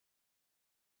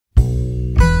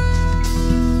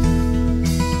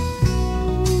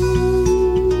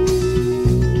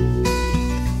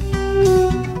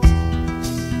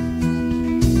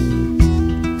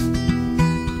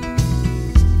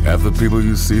people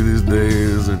you see these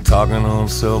days are talking on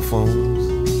cell phones,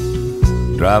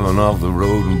 driving off the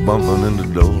road and bumping into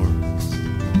doors.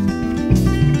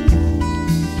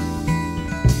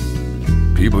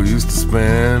 People used to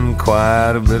spend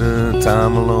quite a bit of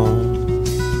time alone.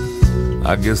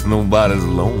 I guess nobody's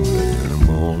lonely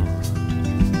anymore,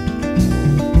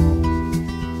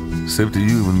 except to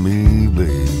you and me,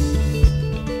 babe.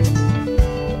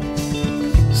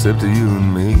 Except to you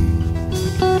and me.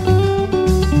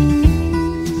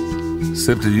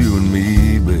 Except to you and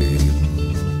me, babe.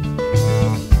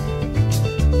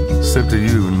 Except to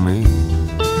you and me.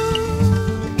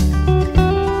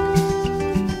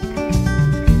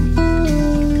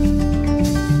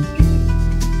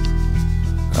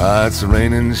 Ah, it's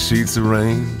raining sheets of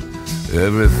rain.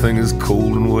 Everything is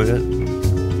cold and wet.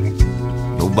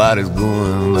 Nobody's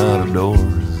going out of doors.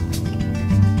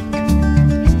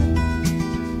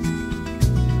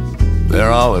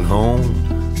 They're all at home,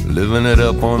 living it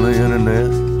up on the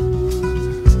internet.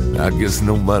 I guess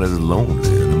nobody's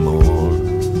lonely anymore,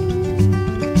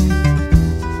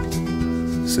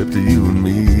 except to you and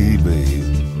me, babe.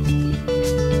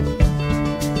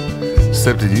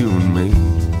 Except to you and me.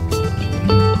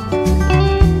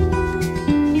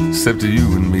 Except to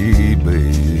you and me,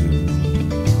 babe.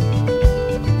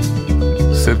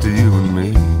 Except to you and me.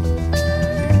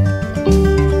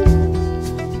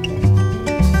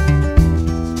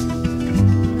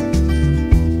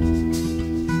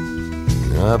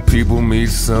 People meet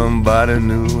somebody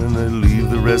new and they leave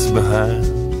the rest behind.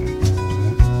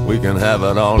 We can have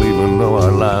it all even though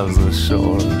our lives are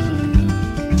short.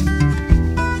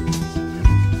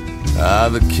 Ah,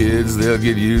 the kids, they'll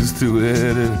get used to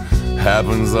it. It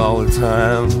happens all the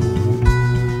time.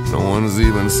 No one's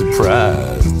even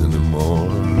surprised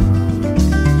anymore,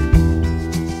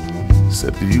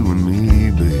 except to you and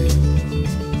me, babe.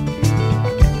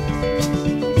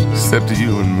 Except to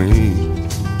you and me.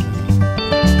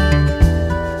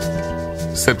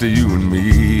 Except to you and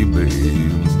me,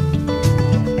 babe.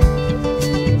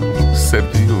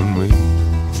 Except to you and me.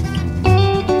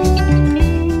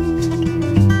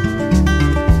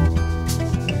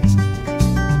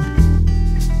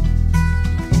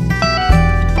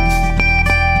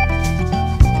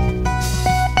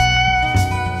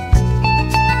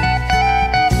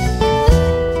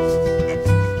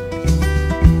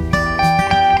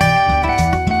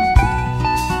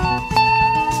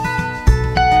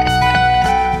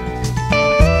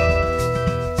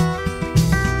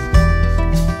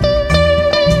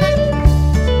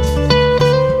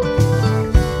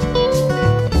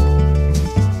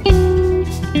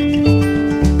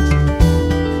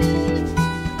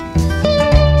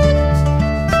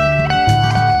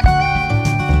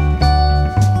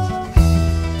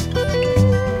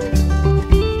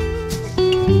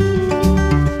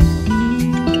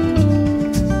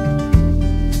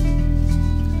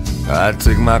 I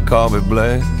take my coffee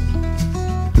black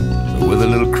with a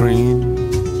little cream.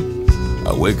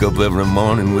 I wake up every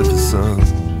morning with the sun.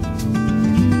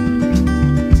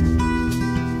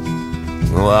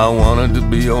 Oh, I wanted to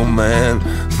be your man.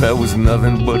 That was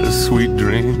nothing but a sweet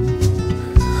dream.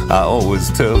 I always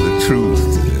tell the truth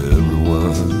to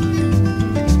everyone,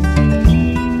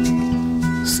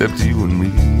 except to you and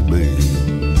me, babe.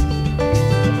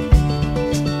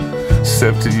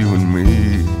 Except to you and me.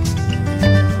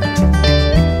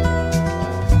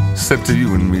 Except to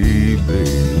you and me,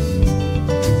 babe.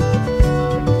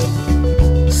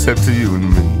 Except to you and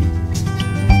me.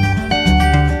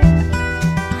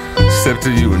 Except to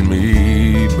you and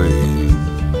me, babe.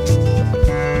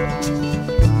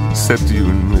 Except to you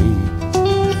and me.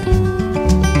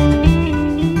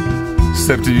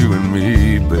 Except to you and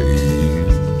me, babe.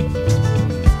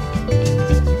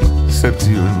 Except to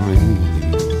you and me.